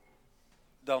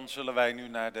Dan zullen wij nu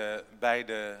naar de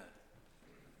beide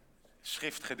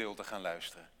schriftgedeelten gaan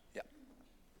luisteren. Ja.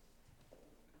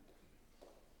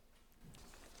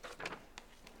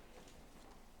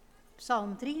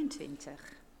 Psalm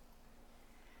 23.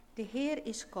 De Heer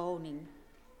is koning,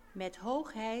 met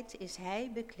hoogheid is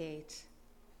hij bekleed.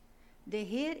 De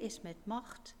Heer is met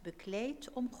macht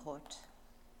bekleed omgord.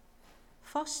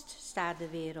 Vast staat de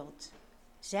wereld,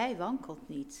 zij wankelt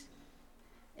niet.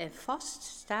 En vast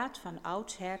staat van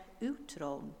oudsher uw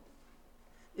troon.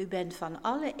 U bent van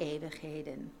alle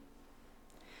eeuwigheden.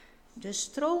 De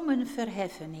stromen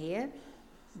verheffen, Heer,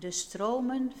 de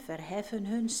stromen verheffen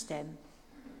hun stem.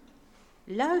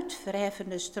 Luid verheffen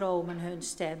de stromen hun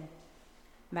stem,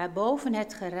 maar boven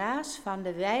het geraas van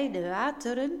de wijde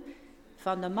wateren,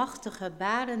 van de machtige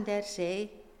baren der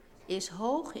zee, is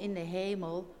hoog in de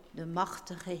hemel de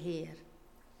machtige Heer.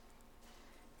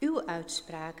 Uw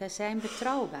uitspraken zijn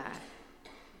betrouwbaar.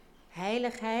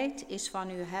 Heiligheid is van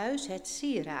uw huis het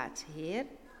sieraad, Heer,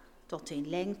 tot in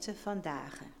lengte van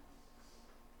dagen.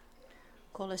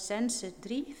 Kolossenzen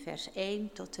 3, vers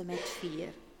 1 tot en met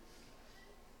 4.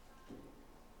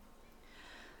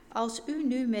 Als u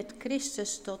nu met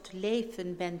Christus tot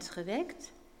leven bent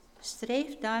gewekt,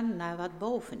 streef dan naar wat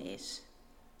boven is,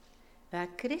 waar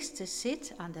Christus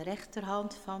zit aan de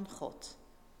rechterhand van God.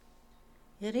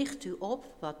 Richt u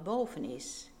op wat boven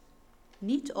is,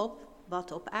 niet op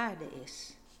wat op aarde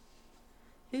is.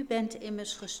 U bent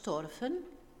immers gestorven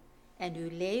en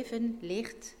uw leven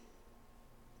ligt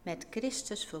met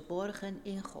Christus verborgen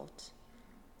in God.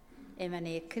 En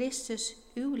wanneer Christus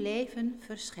uw leven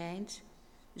verschijnt,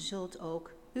 zult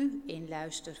ook u in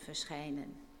luister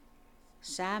verschijnen,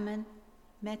 samen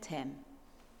met hem.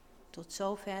 Tot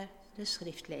zover de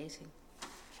schriftlezing.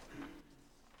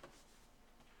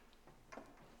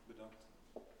 Bedankt.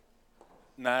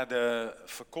 Na de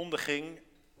verkondiging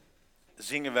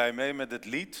zingen wij mee met het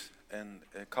lied. En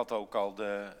ik had ook al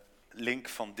de link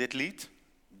van dit lied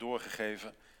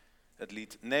doorgegeven. Het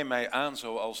lied Neem mij aan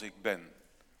zoals ik ben.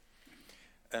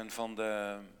 En van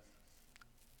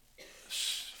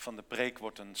de preek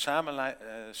wordt een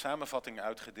samenvatting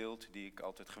uitgedeeld, die ik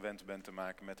altijd gewend ben te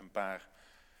maken met een paar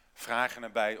vragen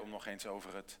erbij, om nog eens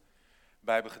over het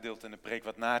Bijbelgedeelte en de preek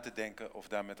wat na te denken of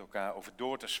daar met elkaar over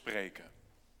door te spreken.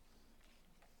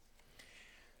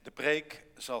 De preek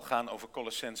zal gaan over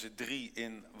Kolossenzen 3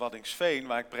 in Waddinxveen,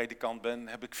 waar ik predikant ben,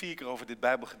 heb ik 4 keer over dit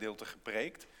Bijbelgedeelte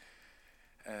gepreekt.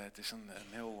 Het is een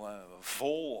heel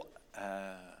vol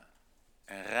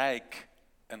en rijk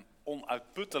en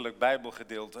onuitputtelijk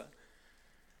Bijbelgedeelte.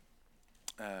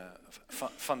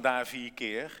 Vandaar 4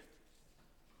 keer.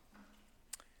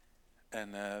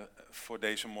 En voor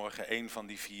deze morgen 1 van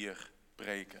die 4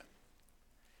 preken.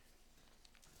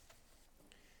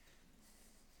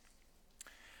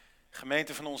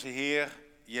 Gemeente van onze Heer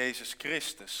Jezus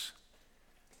Christus.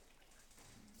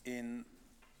 In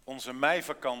onze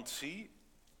meivakantie,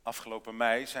 afgelopen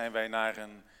mei, zijn wij naar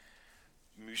een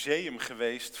museum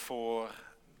geweest voor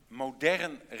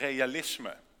modern realisme.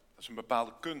 Dat is een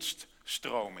bepaalde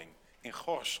kunststroming in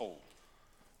Gorssel.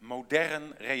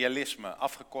 Modern realisme,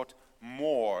 afgekort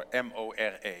MORE,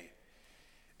 M-O-R-E.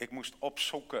 Ik moest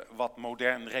opzoeken wat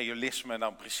modern realisme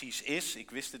nou precies is.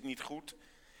 Ik wist het niet goed.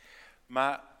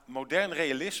 Maar modern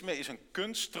realisme is een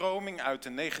kunststroming uit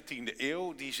de 19e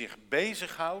eeuw die zich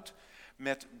bezighoudt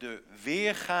met de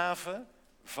weergave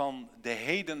van de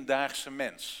hedendaagse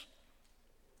mens.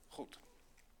 Goed,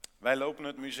 wij lopen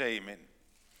het museum in.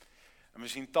 En we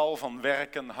zien tal van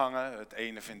werken hangen. Het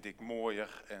ene vind ik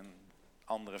mooier en het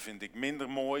andere vind ik minder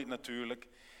mooi natuurlijk.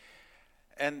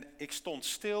 En ik stond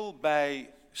stil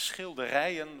bij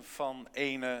schilderijen van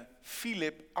ene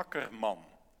Philip Ackerman.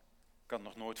 Ik had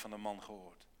nog nooit van de man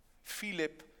gehoord.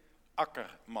 Philip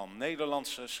Ackerman,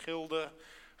 Nederlandse schilder,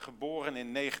 geboren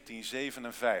in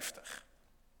 1957.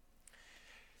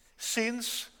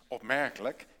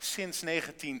 Opmerkelijk, sinds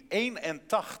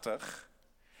 1981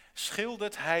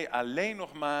 schildert hij alleen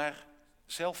nog maar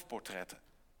zelfportretten.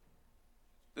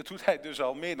 Dat doet hij dus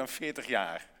al meer dan 40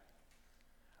 jaar.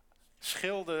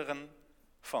 Schilderen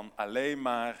van alleen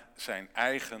maar zijn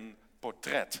eigen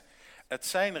portret. Het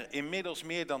zijn er inmiddels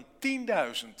meer dan 10.000.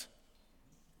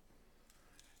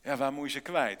 Ja, waar moet je ze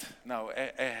kwijt? Nou,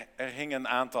 er hingen een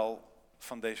aantal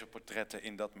van deze portretten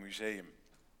in dat museum.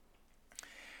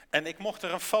 En ik mocht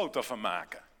er een foto van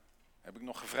maken. Heb ik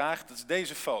nog gevraagd, dat is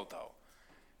deze foto.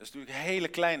 Dat is natuurlijk een hele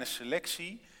kleine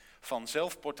selectie van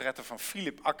zelfportretten van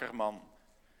Philip Ackerman,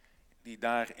 die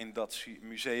daar in dat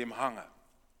museum hangen.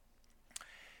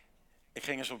 Ik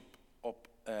ging eens op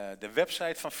de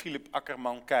website van Philip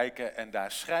Ackerman kijken en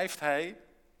daar schrijft hij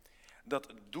dat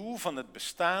het doel van het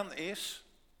bestaan is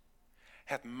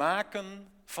het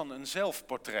maken van een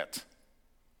zelfportret.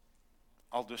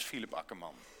 Aldus Philip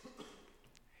Akkerman.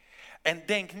 En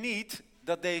denk niet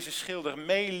dat deze schilder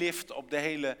meelift op de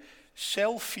hele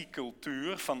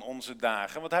selfie-cultuur van onze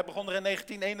dagen, want hij begon er in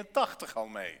 1981 al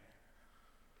mee.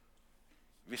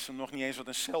 Wist hem nog niet eens wat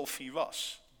een selfie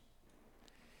was.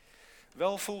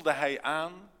 Wel voelde hij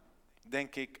aan,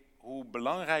 denk ik, hoe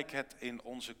belangrijk het in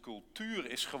onze cultuur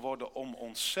is geworden om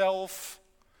onszelf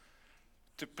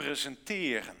te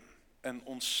presenteren en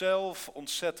onszelf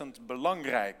ontzettend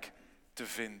belangrijk te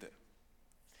vinden.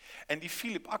 En die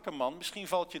Philip Akkerman, misschien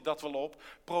valt je dat wel op,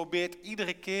 probeert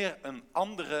iedere keer een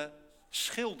andere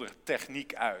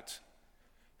schildertechniek uit.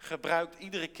 Gebruikt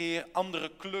iedere keer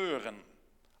andere kleuren,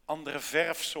 andere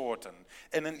verfsoorten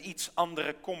en een iets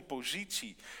andere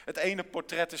compositie. Het ene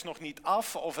portret is nog niet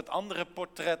af of het andere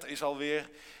portret is alweer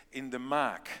in de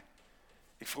maak.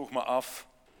 Ik vroeg me af,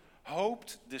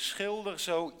 hoopt de schilder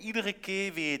zo iedere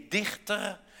keer weer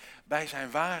dichter bij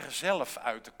zijn ware zelf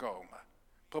uit te komen?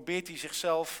 Probeert hij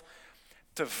zichzelf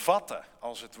te vatten,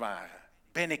 als het ware.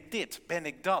 Ben ik dit? Ben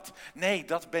ik dat? Nee,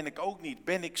 dat ben ik ook niet.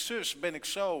 Ben ik zus? Ben ik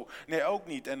zo? Nee, ook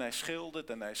niet. En hij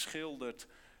schildert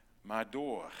maar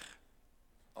door.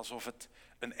 Alsof het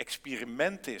een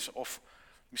experiment is. Of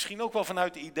misschien ook wel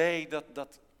vanuit het idee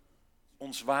dat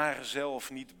ons ware zelf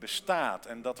niet bestaat.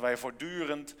 En dat wij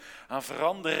voortdurend aan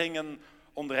veranderingen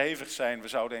onderhevig zijn. We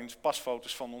zouden eens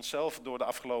pasfoto's van onszelf door de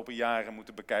afgelopen jaren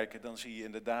moeten bekijken. Dan zie je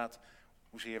inderdaad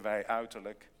hoezeer wij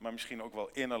uiterlijk, maar misschien ook wel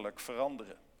innerlijk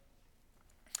veranderen.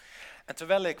 En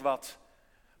terwijl ik wat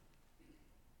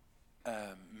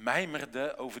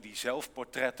mijmerde over die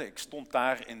zelfportretten, ik stond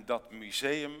daar in dat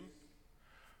museum,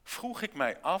 vroeg ik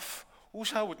mij af, hoe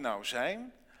zou het nou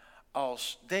zijn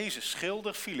als deze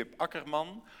schilder, Philip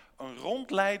Akkerman, een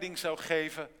rondleiding zou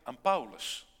geven aan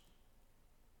Paulus.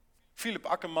 Philip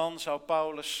Akkerman zou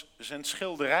Paulus zijn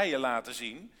schilderijen laten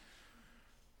zien.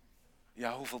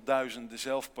 Ja, hoeveel duizenden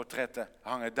zelfportretten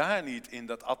hangen daar niet in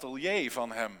dat atelier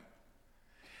van hem?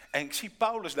 En ik zie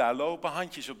Paulus daar lopen,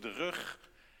 handjes op de rug,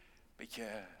 een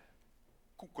beetje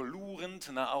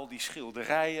koekeloerend naar al die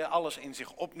schilderijen, alles in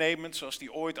zich opnemend, zoals hij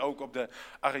ooit ook op de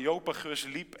Areopagus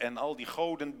liep en al die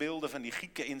godenbeelden van die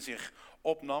Grieken in zich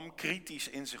opnam, kritisch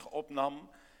in zich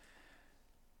opnam.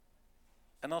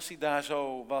 En als hij daar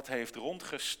zo wat heeft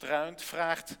rondgestruind,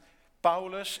 vraagt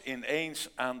Paulus ineens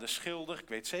aan de schilder, ik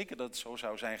weet zeker dat het zo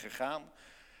zou zijn gegaan,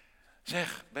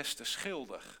 zeg, beste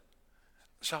schilder,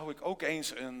 zou ik ook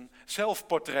eens een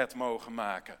zelfportret mogen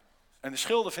maken? En de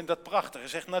schilder vindt dat prachtig. Hij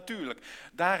zegt, natuurlijk,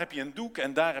 daar heb je een doek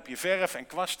en daar heb je verf en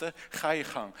kwasten, ga je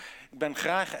gang. Ik ben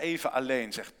graag even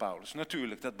alleen, zegt Paulus.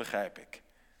 Natuurlijk, dat begrijp ik.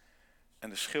 En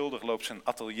de schilder loopt zijn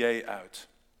atelier uit.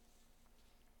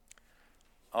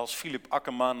 Als Philip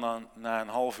Akkerman na een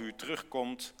half uur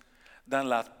terugkomt, dan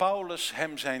laat Paulus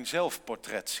hem zijn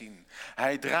zelfportret zien.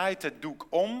 Hij draait het doek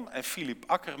om en Philip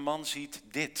Akkerman ziet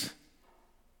dit.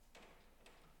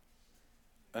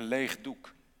 Een leeg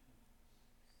doek.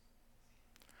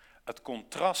 Het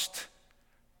contrast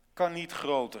kan niet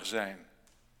groter zijn.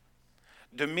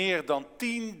 De meer dan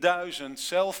 10.000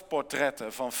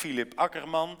 zelfportretten van Philip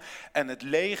Akkerman en het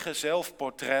lege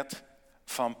zelfportret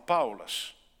van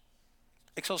Paulus.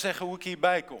 Ik zal zeggen hoe ik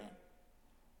hierbij kom.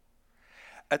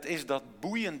 Het is dat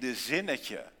boeiende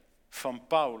zinnetje van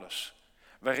Paulus,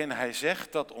 waarin hij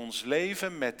zegt dat ons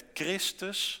leven met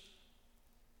Christus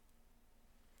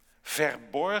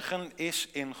verborgen is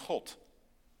in God.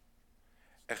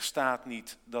 Er staat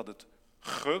niet dat het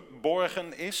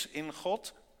geborgen is in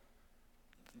God.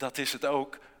 Dat is het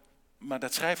ook, maar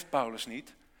dat schrijft Paulus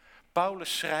niet.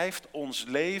 Paulus schrijft, ons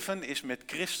leven is met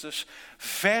Christus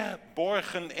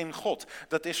verborgen in God.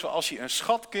 Dat is zoals je een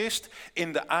schatkist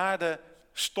in de aarde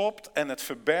stopt en het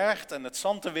verbergt en het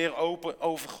zand er weer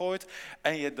overgooit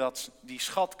en je die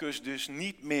schatkist dus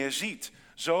niet meer ziet.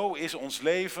 Zo is ons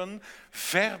leven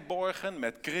verborgen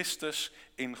met Christus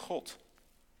in God.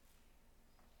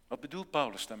 Wat bedoelt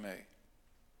Paulus daarmee?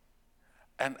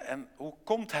 En hoe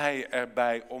komt hij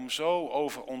erbij om zo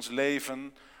over ons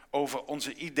leven, over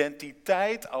onze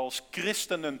identiteit als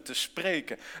christenen te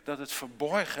spreken, dat het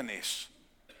verborgen is?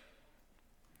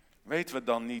 Weten we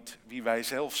dan niet wie wij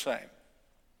zelf zijn?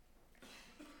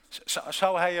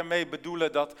 Zou hij ermee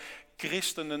bedoelen dat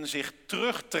christenen zich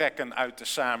terugtrekken uit de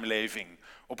samenleving,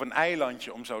 op een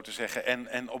eilandje om zo te zeggen,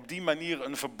 en op die manier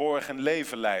een verborgen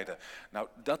leven leiden? Nou,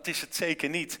 dat is het zeker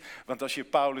niet. Want als je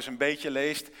Paulus een beetje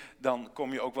leest, dan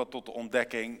kom je ook wel tot de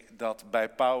ontdekking dat bij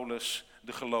Paulus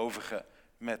de gelovigen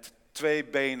met 2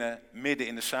 benen midden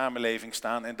in de samenleving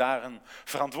staan en daar een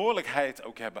verantwoordelijkheid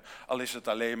ook hebben. Al is het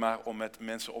alleen maar om met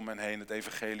mensen om hen heen het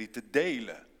evangelie te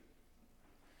delen.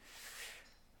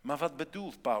 Maar wat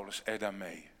bedoelt Paulus er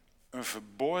daarmee? Een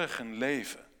verborgen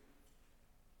leven.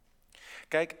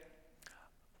 Kijk,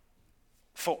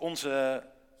 voor onze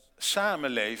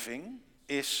samenleving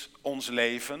is ons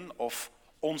leven of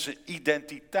onze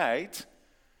identiteit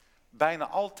bijna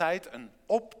altijd een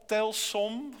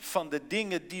optelsom van de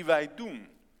dingen die wij doen.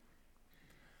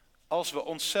 Als we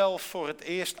onszelf voor het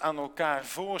eerst aan elkaar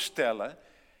voorstellen,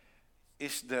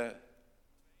 is de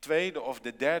tweede of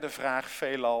de derde vraag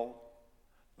veelal: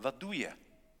 wat doe je?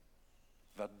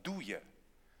 Wat doe je?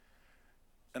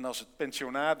 En als het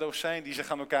pensionado's zijn die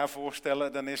zich aan elkaar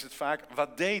voorstellen, dan is het vaak: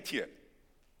 wat deed je?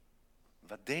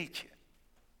 Wat deed je?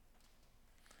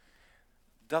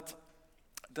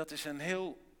 Dat is een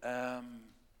heel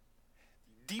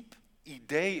diep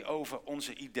idee over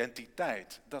onze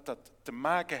identiteit. Dat te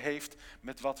maken heeft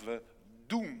met wat we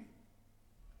doen.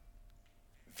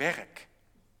 Werk.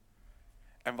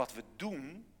 En wat we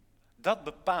doen, dat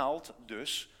bepaalt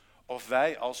dus of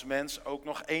wij als mens ook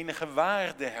nog enige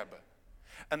waarde hebben.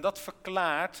 En dat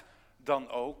verklaart dan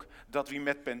ook dat wie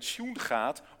met pensioen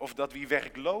gaat of dat wie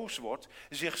werkloos wordt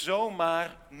zich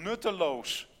zomaar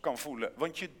nutteloos kan voelen.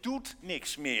 Want je doet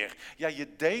niks meer. Ja,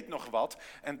 je deed nog wat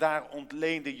en daar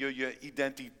ontleende je je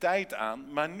identiteit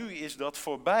aan, maar nu is dat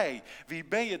voorbij. Wie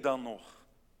ben je dan nog?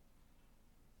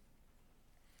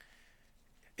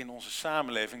 In onze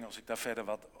samenleving, als ik daar verder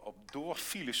wat op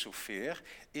doorfilosofeer,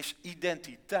 is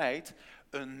identiteit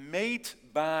een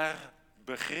meetbaar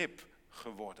begrip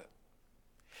geworden.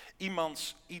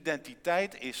 Iemands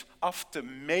identiteit is af te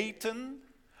meten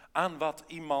aan wat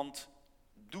iemand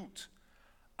doet,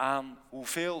 aan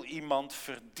hoeveel iemand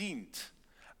verdient,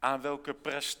 aan welke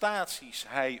prestaties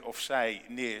hij of zij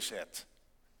neerzet.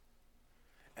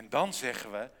 En dan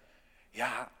zeggen we,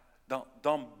 ja,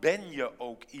 dan ben je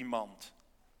ook iemand.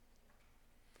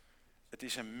 Het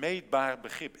is een meetbaar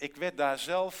begrip. Ik werd daar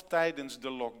zelf tijdens de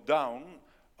lockdown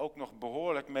ook nog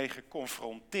behoorlijk mee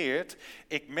geconfronteerd.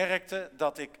 Ik merkte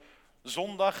dat ik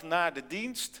zondag na de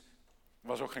dienst,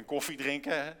 was ook geen koffie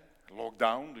drinken, hè?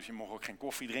 Lockdown, dus je mocht ook geen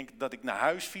koffie drinken, dat ik naar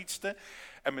huis fietste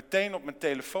en meteen op mijn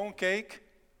telefoon keek.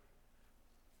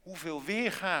 Hoeveel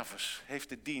weergaves heeft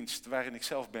de dienst waarin ik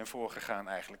zelf ben voorgegaan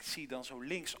eigenlijk? Dat zie je dan zo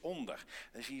linksonder.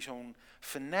 Dan zie je zo'n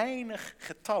venijnig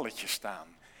getalletje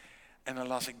staan. En dan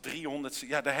las ik 300,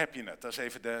 ja daar heb je het. Dat is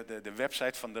even de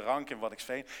website van de Rank in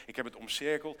Waddinxveen. Ik heb het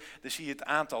omcirkeld. Dan zie je het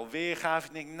aantal weergaven.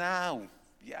 Ik denk, nou,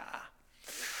 ja.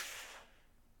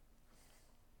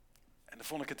 En dan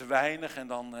vond ik het te weinig. En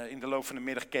dan in de loop van de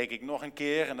middag keek ik nog een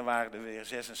keer. En dan waren er weer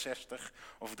 66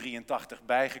 of 83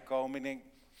 bijgekomen.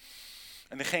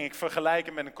 En dan ging ik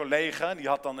vergelijken met een collega. Die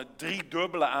had dan het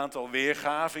 3-dubbele aantal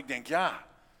weergaven. Ik denk, ja,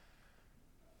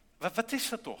 wat is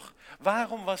dat toch?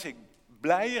 Waarom was ik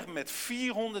blijer met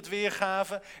 400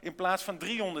 weergaven in plaats van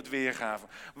 300 weergaven?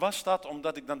 Was dat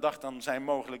omdat ik dan dacht, dan zijn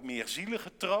mogelijk meer zielen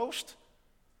getroost?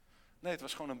 Nee, het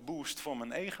was gewoon een boost voor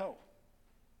mijn ego.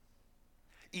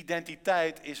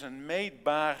 Identiteit is een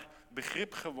meetbaar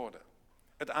begrip geworden.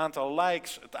 Het aantal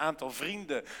likes, het aantal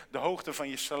vrienden, de hoogte van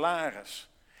je salaris.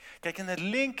 Kijk, en het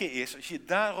linker is, als je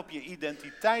daarop je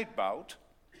identiteit bouwt,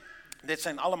 dit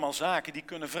zijn allemaal zaken die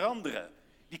kunnen veranderen,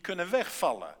 die kunnen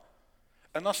wegvallen.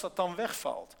 En als dat dan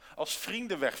wegvalt, als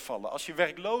vrienden wegvallen, als je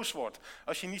werkloos wordt,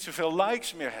 als je niet zoveel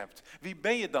likes meer hebt, wie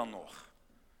ben je dan nog?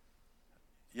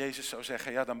 Jezus zou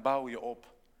zeggen, ja, dan bouw je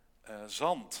op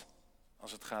zand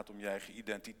als het gaat om je eigen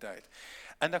identiteit.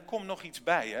 En daar komt nog iets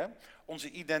bij, hè? Onze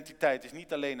identiteit is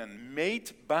niet alleen een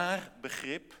meetbaar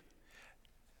begrip,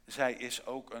 zij is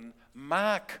ook een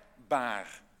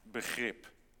maakbaar begrip.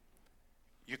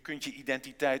 Je kunt je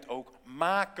identiteit ook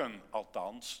maken,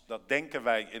 althans, dat denken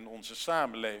wij in onze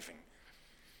samenleving.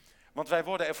 Want wij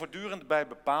worden er voortdurend bij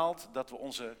bepaald dat we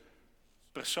onze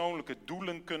persoonlijke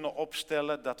doelen kunnen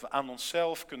opstellen, dat we aan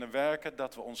onszelf kunnen werken,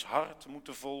 dat we ons hart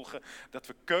moeten volgen, dat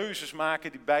we keuzes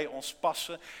maken die bij ons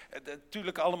passen.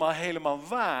 Natuurlijk allemaal helemaal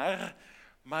waar,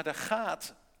 maar daar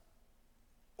gaat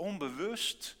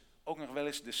onbewust ook nog wel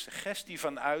eens de suggestie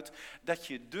van uit dat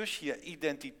je dus je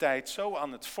identiteit zo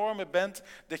aan het vormen bent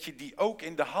dat je die ook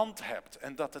in de hand hebt.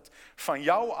 En dat het van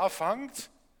jou afhangt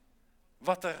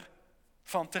wat er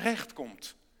van terecht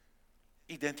komt.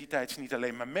 Identiteit is niet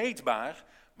alleen maar meetbaar,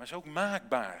 maar is ook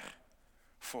maakbaar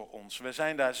voor ons. We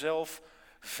zijn daar zelf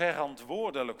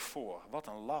verantwoordelijk voor. Wat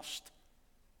een last.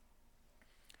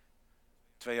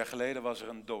 2 jaar geleden was er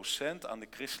een docent aan de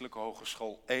Christelijke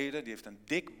Hogeschool Ede. Die heeft een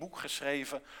dik boek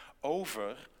geschreven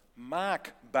over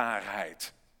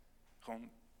maakbaarheid.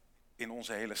 Gewoon in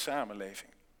onze hele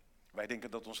samenleving. Wij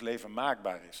denken dat ons leven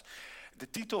maakbaar is. De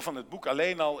titel van het boek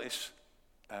alleen al is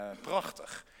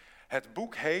prachtig. Het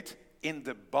boek heet In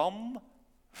de ban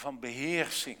van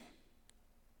beheersing.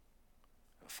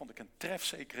 Dat vond ik een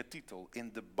trefzekere titel.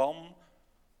 In de ban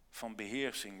van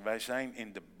beheersing. Wij zijn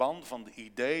in de ban van het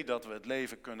idee dat we het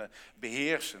leven kunnen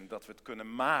beheersen. Dat we het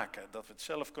kunnen maken. Dat we het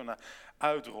zelf kunnen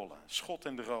uitrollen. Schot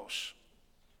in de roos.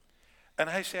 En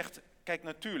hij zegt, kijk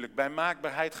natuurlijk, bij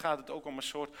maakbaarheid gaat het ook om een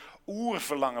soort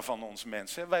oerverlangen van ons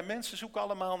mensen. Wij mensen zoeken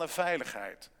allemaal naar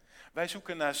veiligheid. Wij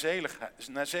zoeken naar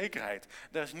zekerheid.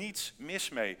 Daar is niets mis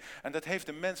mee. En dat heeft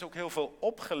de mens ook heel veel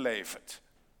opgeleverd.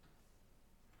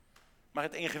 Maar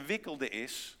het ingewikkelde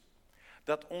is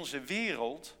dat onze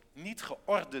wereld niet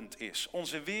geordend is.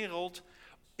 Onze wereld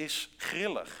is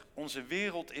grillig. Onze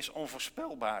wereld is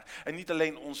onvoorspelbaar. En niet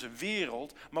alleen onze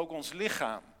wereld, maar ook ons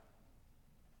lichaam.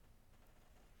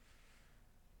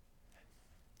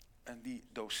 En die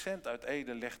docent uit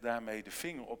Ede legt daarmee de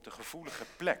vinger op de gevoelige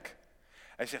plek.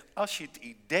 Hij zegt, als je het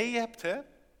idee hebt, hè,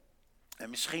 en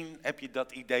misschien heb je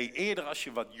dat idee eerder als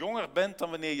je wat jonger bent dan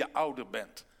wanneer je ouder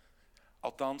bent.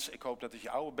 Althans, ik hoop dat als je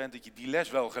ouder bent, dat je die les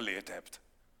wel geleerd hebt.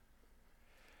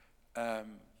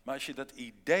 Maar als je dat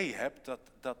idee hebt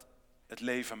dat het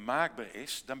leven maakbaar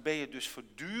is, dan ben je dus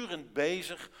voortdurend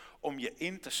bezig om je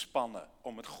in te spannen,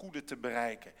 om het goede te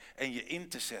bereiken en je in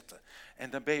te zetten. En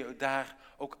dan ben je daar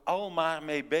ook al maar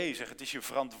mee bezig. Het is je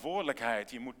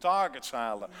verantwoordelijkheid. Je moet targets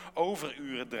halen,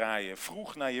 overuren draaien,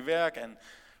 vroeg naar je werk en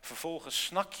vervolgens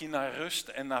snak je naar rust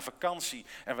en naar vakantie.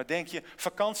 En wat denk je?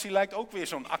 Vakantie lijkt ook weer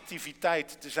zo'n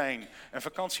activiteit te zijn. En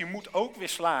vakantie moet ook weer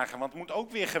slagen, want het moet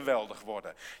ook weer geweldig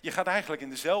worden. Je gaat eigenlijk in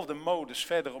dezelfde modus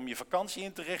verder om je vakantie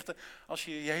in te richten als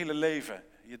je je hele leven,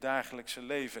 je dagelijkse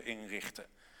leven inrichten.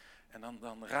 En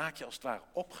dan raak je als het ware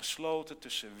opgesloten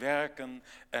tussen werken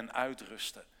en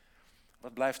uitrusten.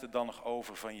 Wat blijft er dan nog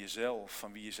over van jezelf,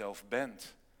 van wie je zelf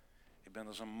bent? Je bent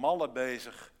als een malle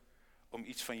bezig om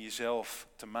iets van jezelf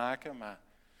te maken, maar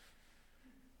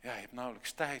ja, je hebt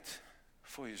nauwelijks tijd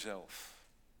voor jezelf.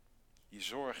 Je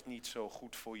zorgt niet zo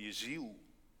goed voor je ziel.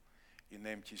 Je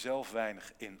neemt jezelf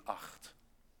weinig in acht.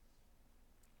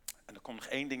 En er komt nog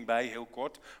één ding bij, heel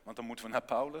kort, want dan moeten we naar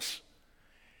Paulus.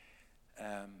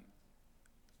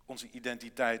 Onze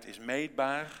identiteit is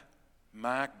meetbaar,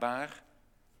 maakbaar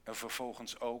en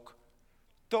vervolgens ook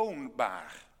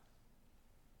toonbaar.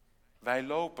 Wij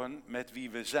lopen met wie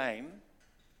we zijn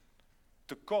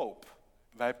te koop.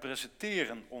 Wij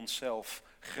presenteren onszelf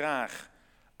graag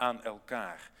aan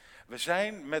elkaar. We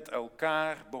zijn met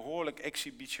elkaar behoorlijk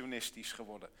exhibitionistisch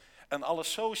geworden. En alle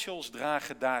socials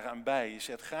dragen daaraan bij. Je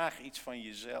zet graag iets van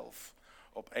jezelf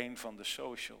op een van de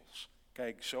socials.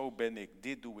 Kijk, zo ben ik,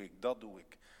 dit doe ik, dat doe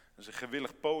ik. Dat is een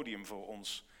gewillig podium voor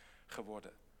ons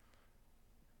geworden.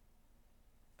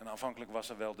 En aanvankelijk was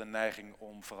er wel de neiging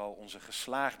om vooral onze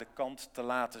geslaagde kant te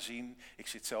laten zien. Ik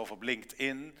zit zelf op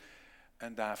LinkedIn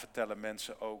en daar vertellen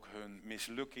mensen ook hun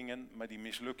mislukkingen. Maar die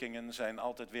mislukkingen zijn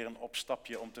altijd weer een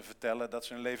opstapje om te vertellen dat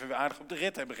ze hun leven weer aardig op de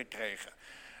rit hebben gekregen.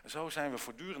 Zo zijn we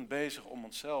voortdurend bezig om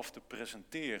onszelf te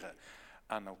presenteren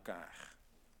aan elkaar.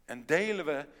 En delen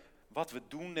we wat we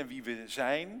doen en wie we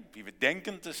zijn, wie we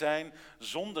denken te zijn,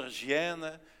 zonder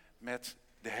gêne met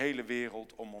de hele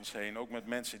wereld om ons heen. Ook met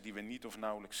mensen die we niet of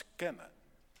nauwelijks kennen.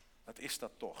 Wat is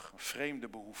dat toch? Een vreemde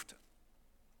behoefte.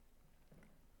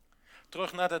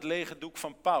 Terug naar dat lege doek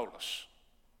van Paulus.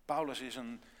 Paulus is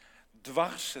een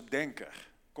dwarse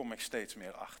denker, kom ik steeds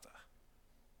meer achter.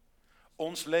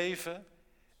 Ons leven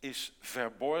is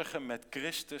verborgen met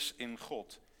Christus in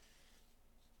God.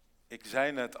 Ik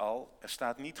zei net al, er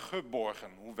staat niet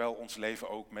geborgen, hoewel ons leven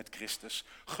ook met Christus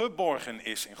geborgen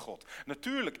is in God.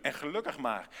 Natuurlijk en gelukkig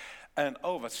maar. En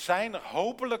wat zijn er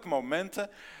hopelijk momenten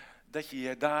dat je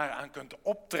je daaraan kunt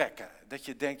optrekken. Dat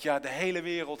je denkt, ja, de hele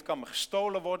wereld kan me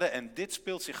gestolen worden en dit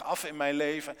speelt zich af in mijn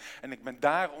leven. En ik ben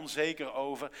daar onzeker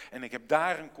over en ik heb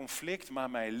daar een conflict, maar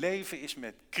mijn leven is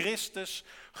met Christus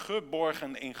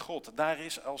geborgen in God. Daar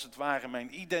is als het ware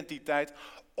mijn identiteit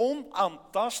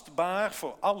onaantastbaar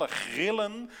voor alle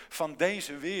grillen van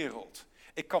deze wereld.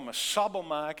 Ik kan me sabbel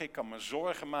maken, ik kan me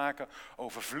zorgen maken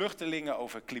over vluchtelingen,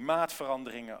 over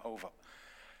klimaatveranderingen, over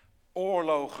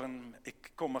oorlogen.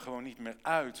 Ik kom er gewoon niet meer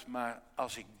uit. Maar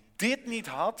als ik dit niet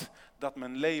had, dat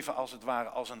mijn leven als het ware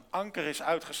als een anker is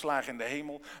uitgeslagen in de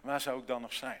hemel, waar zou ik dan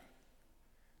nog zijn?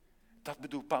 Dat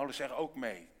bedoelt Paulus er ook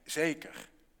mee, zeker.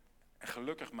 En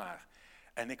gelukkig maar.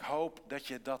 En ik hoop dat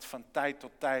je dat van tijd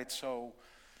tot tijd zo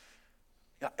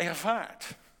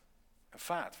ervaart,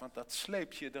 want dat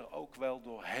sleept je er ook wel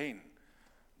doorheen,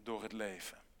 door het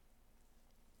leven.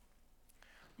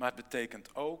 Maar het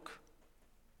betekent ook,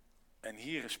 en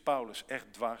hier is Paulus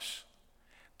echt dwars,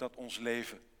 dat ons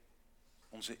leven,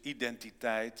 onze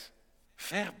identiteit,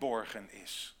 verborgen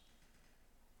is.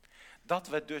 Dat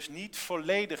we dus niet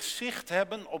volledig zicht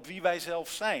hebben op wie wij zelf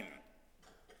zijn.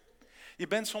 Je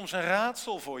bent soms een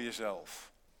raadsel voor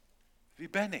jezelf. Wie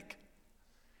ben ik?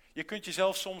 Je kunt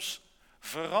jezelf soms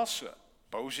verrassen,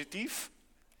 positief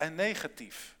en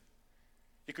negatief.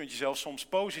 Je kunt jezelf soms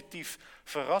positief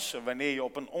verrassen wanneer je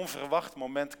op een onverwacht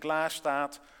moment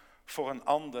klaarstaat voor een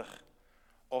ander.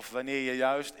 Of wanneer je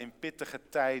juist in pittige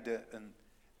tijden een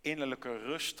innerlijke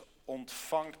rust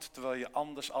ontvangt, terwijl je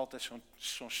anders altijd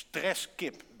zo'n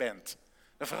stresskip bent.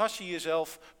 Dan verras je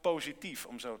jezelf positief,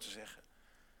 om zo te zeggen.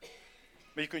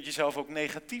 Maar je kunt jezelf ook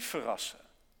negatief verrassen.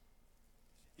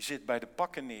 Je zit bij de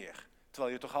pakken neer,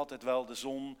 terwijl je toch altijd wel de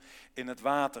zon in het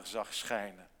water zag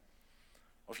schijnen.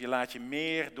 Of je laat je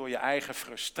meer door je eigen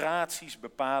frustraties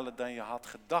bepalen dan je had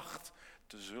gedacht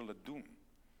te zullen doen.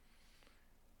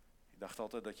 Je dacht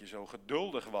altijd dat je zo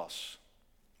geduldig was.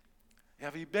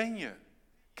 Ja, wie ben je?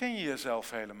 Ken je jezelf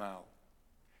helemaal?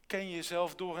 Ken je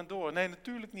jezelf door en door? Nee,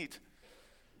 natuurlijk niet.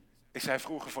 Ik zei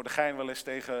vroeger voor de gein wel eens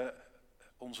tegen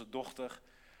onze dochter,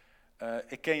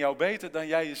 ik ken jou beter dan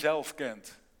jij jezelf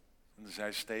kent. En dan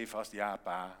zei ze stevast, ja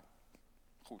pa,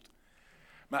 goed.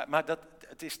 Maar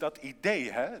het is dat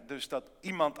idee, hè? Dus dat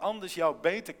iemand anders jou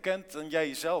beter kent dan jij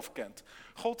jezelf kent.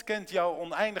 God kent jou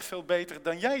oneindig veel beter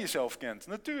dan jij jezelf kent,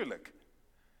 natuurlijk.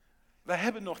 Wij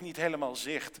hebben nog niet helemaal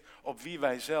zicht op wie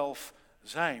wij zelf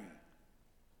zijn.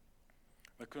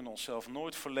 We kunnen onszelf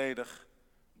nooit volledig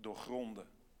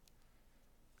doorgronden.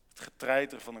 Het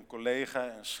getreiter van een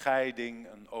collega, een scheiding,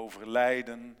 een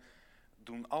overlijden,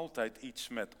 doen altijd iets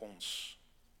met ons.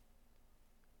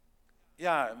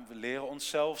 Ja, we leren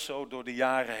onszelf zo door de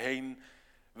jaren heen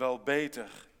wel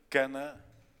beter kennen.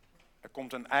 Er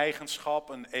komt een eigenschap,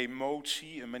 een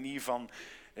emotie, een manier van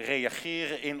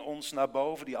reageren in ons naar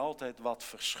boven, die altijd wat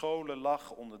verscholen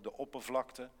lag onder de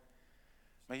oppervlakte.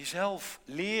 Maar jezelf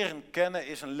leren kennen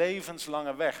is een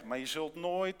levenslange weg, maar je zult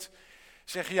nooit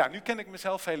zeggen, ja, nu ken ik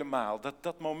mezelf helemaal.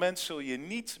 Dat moment zul je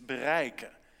niet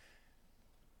bereiken.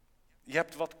 Je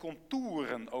hebt wat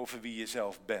contouren over wie je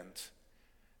zelf bent.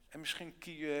 En misschien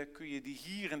kun je die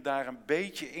hier en daar een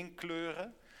beetje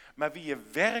inkleuren. Maar wie je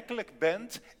werkelijk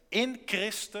bent in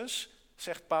Christus,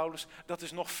 zegt Paulus, dat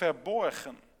is nog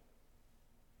verborgen.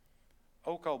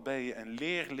 Ook al ben je een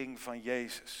leerling van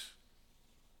Jezus.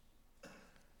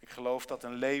 Ik geloof dat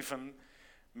een leven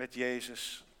met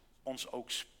Jezus ons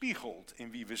ook spiegelt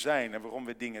in wie we zijn en waarom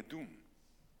we dingen doen.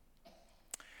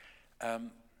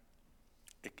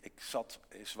 Ik zat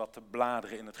eens wat te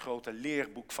bladeren in het grote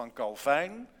leerboek van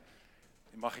Calvijn.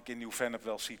 Die mag ik in Nieuw-Vennep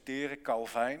wel citeren,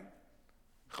 Calvijn,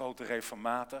 grote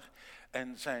reformator.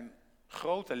 En zijn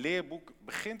grote leerboek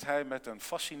begint hij met een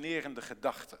fascinerende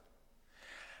gedachte.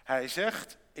 Hij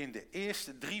zegt in de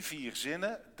eerste 3-4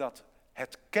 zinnen dat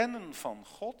het kennen van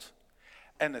God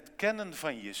en het kennen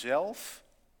van jezelf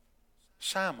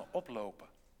samen oplopen.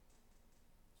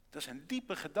 Dat is een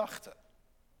diepe gedachte.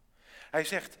 Hij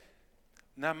zegt,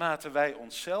 naarmate wij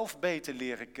onszelf beter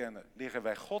leren kennen, leren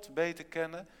wij God beter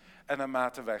kennen. En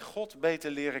naarmate wij God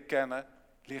beter leren kennen,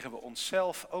 leren we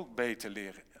onszelf ook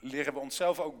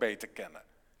beter kennen.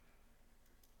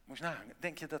 Moet je nagaan,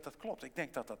 denk je dat dat klopt? Ik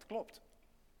denk dat dat klopt.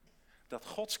 Dat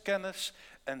godskennis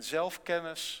en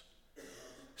zelfkennis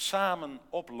samen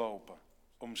oplopen,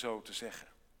 om zo te zeggen.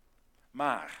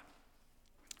 Maar,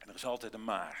 en er is altijd een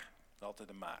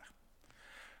maar,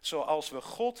 Zoals we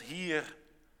God hier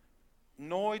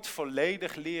nooit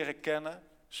volledig leren kennen,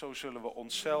 zo zullen we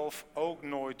onszelf ook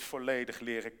nooit volledig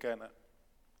leren kennen.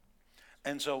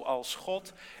 En zoals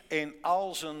God in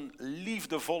al zijn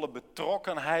liefdevolle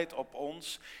betrokkenheid op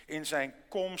ons, in zijn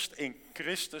komst in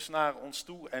Christus naar ons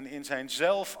toe en in zijn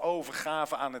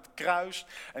zelfovergave aan het kruis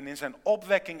en in zijn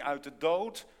opwekking uit de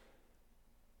dood,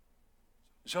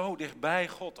 zo dichtbij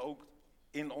God ook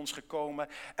in ons gekomen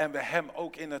en we hem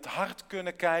ook in het hart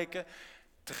kunnen kijken.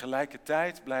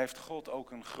 Tegelijkertijd blijft God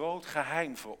ook een groot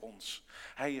geheim voor ons.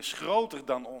 Hij is groter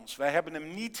dan ons. Wij hebben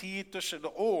hem niet hier tussen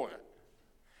de oren.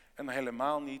 En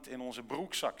helemaal niet in onze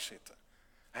broekzak zitten.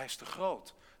 Hij is te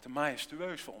groot, te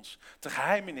majestueus voor ons, te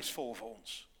geheimenisvol voor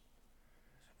ons.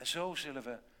 En zo zullen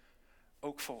we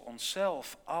ook voor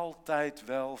onszelf altijd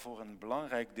wel voor een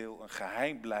belangrijk deel een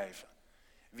geheim blijven.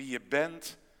 Wie je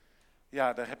bent,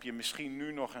 ja, daar heb je misschien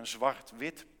nu nog een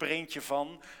zwart-wit printje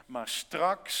van, maar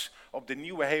straks op de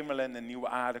nieuwe hemel en de nieuwe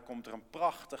aarde komt er een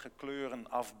prachtige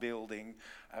kleurenafbeelding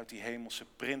uit die hemelse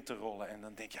printerrollen. En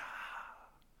dan denk je,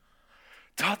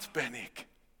 dat ben ik.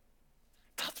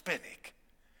 Dat ben ik.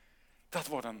 Dat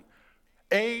wordt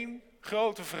één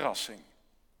grote verrassing.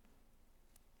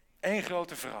 Eén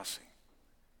grote verrassing.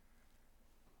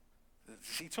 Het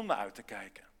is iets om naar uit te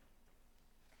kijken.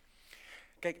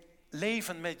 Kijk,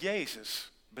 leven met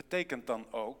Jezus betekent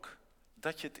dan ook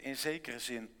dat je het in zekere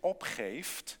zin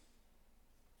opgeeft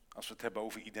Als we het hebben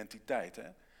over identiteit, hè?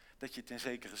 Dat je het in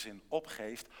zekere zin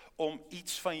opgeeft om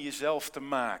iets van jezelf te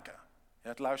maken. Ja,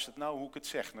 het luistert nou hoe ik het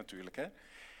zeg natuurlijk, hè?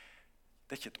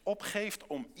 Dat je het opgeeft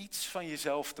om iets van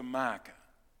jezelf te maken.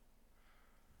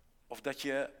 Of dat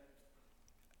je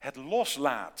het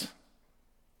loslaat.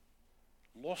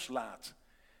 Loslaat.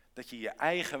 Dat je je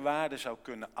eigen waarde zou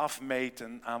kunnen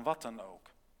afmeten aan wat dan ook.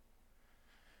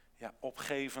 Ja,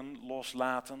 opgeven,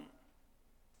 loslaten.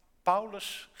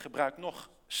 Paulus gebruikt nog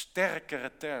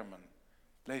sterkere termen.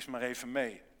 Lees maar even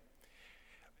mee.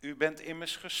 U bent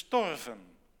immers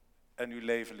gestorven en uw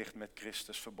leven ligt met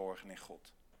Christus verborgen in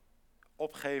God.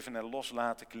 Opgeven en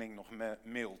loslaten klinkt nog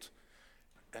mild.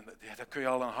 En ja, daar kun je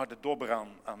al een harde dobber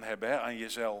aan hebben, hè, aan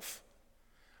jezelf.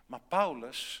 Maar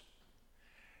Paulus,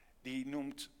 die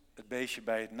noemt het beestje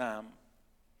bij het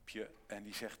naampje en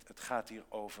die zegt, het gaat hier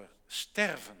over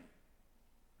sterven.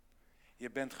 Je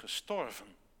bent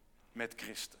gestorven met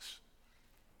Christus.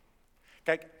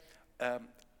 Kijk,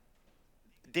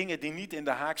 dingen die niet in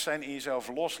de haak zijn, in jezelf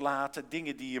loslaten,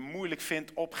 dingen die je moeilijk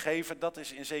vindt opgeven, dat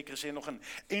is in zekere zin nog een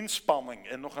inspanning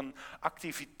en nog een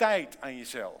activiteit aan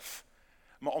jezelf.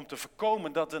 Maar om te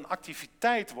voorkomen dat het een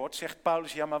activiteit wordt, zegt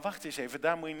Paulus, ja maar wacht eens even,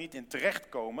 daar moet je niet in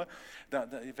terechtkomen.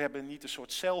 We hebben niet een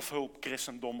soort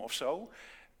zelfhulpchristendom of zo.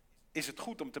 Is het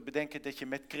goed om te bedenken dat je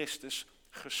met Christus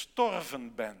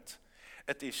gestorven bent.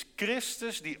 Het is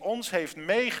Christus die ons heeft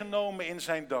meegenomen in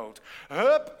zijn dood.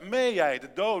 Hup, mee jij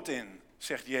de dood in,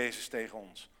 zegt Jezus tegen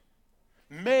ons.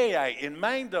 Mee jij in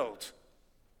mijn dood.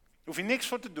 Daar hoef je niks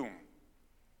voor te doen.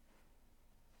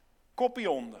 Koppie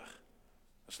onder,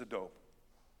 dat is de doop.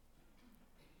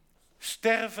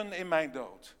 Sterven in mijn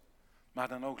dood, maar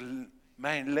dan ook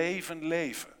mijn leven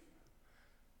leven.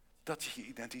 Dat is je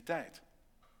identiteit.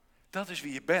 Dat is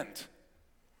wie je bent.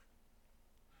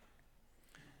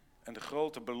 En de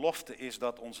grote belofte is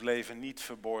dat ons leven niet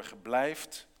verborgen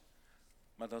blijft,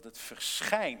 maar dat het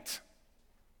verschijnt.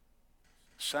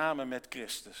 Samen met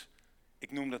Christus.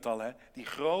 Ik noem dat al, hè? Die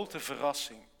grote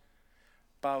verrassing.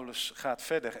 Paulus gaat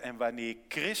verder. En wanneer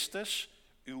Christus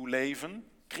uw leven,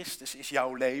 Christus is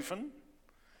jouw leven.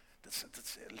 Dat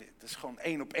is gewoon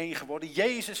 1 op 1 geworden.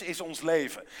 Jezus is ons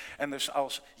leven. En dus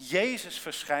als Jezus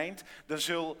verschijnt, dan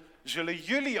zullen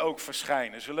jullie ook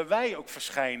verschijnen. Zullen wij ook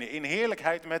verschijnen in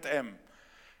heerlijkheid met hem.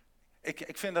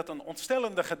 Ik vind dat een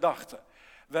ontstellende gedachte.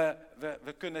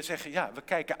 We kunnen zeggen, ja, we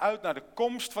kijken uit naar de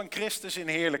komst van Christus in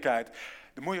heerlijkheid.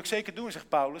 Dat moet je ook zeker doen, zegt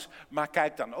Paulus. Maar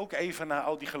kijk dan ook even naar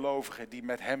al die gelovigen die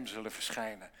met hem zullen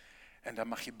verschijnen. En daar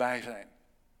mag je bij zijn.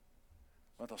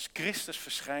 Want als Christus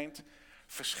verschijnt,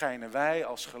 verschijnen wij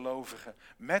als gelovigen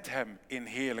met hem in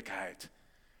heerlijkheid.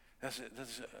 Dat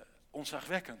is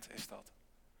ontzagwekkend, is dat.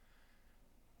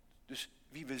 Dus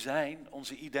wie we zijn,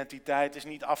 onze identiteit is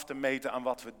niet af te meten aan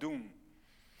wat we doen.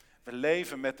 We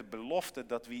leven met de belofte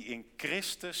dat wie in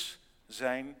Christus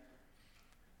zijn,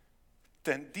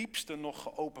 ten diepste nog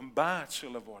geopenbaard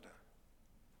zullen worden.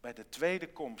 Bij de tweede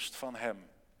komst van hem,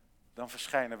 dan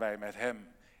verschijnen wij met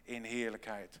hem in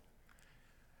heerlijkheid.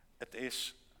 Het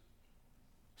is,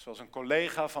 zoals een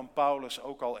collega van Paulus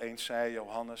ook al eens zei,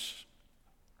 Johannes,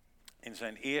 in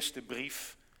zijn eerste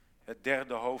brief, het 3e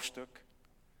hoofdstuk.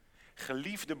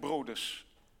 Geliefde broeders,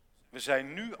 we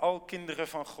zijn nu al kinderen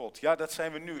van God. Ja, dat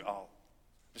zijn we nu al.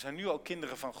 We zijn nu al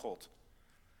kinderen van God.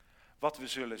 Wat we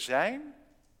zullen zijn,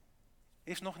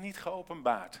 is nog niet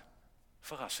geopenbaard.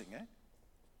 Verrassing, hè? Dat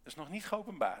is nog niet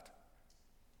geopenbaard.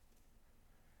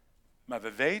 Maar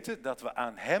we weten dat we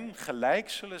aan hem gelijk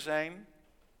zullen zijn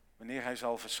wanneer hij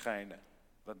zal verschijnen.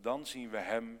 Want dan zien we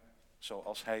hem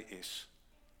zoals hij is.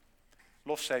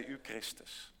 Lof zij u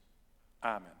Christus.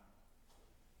 Amen.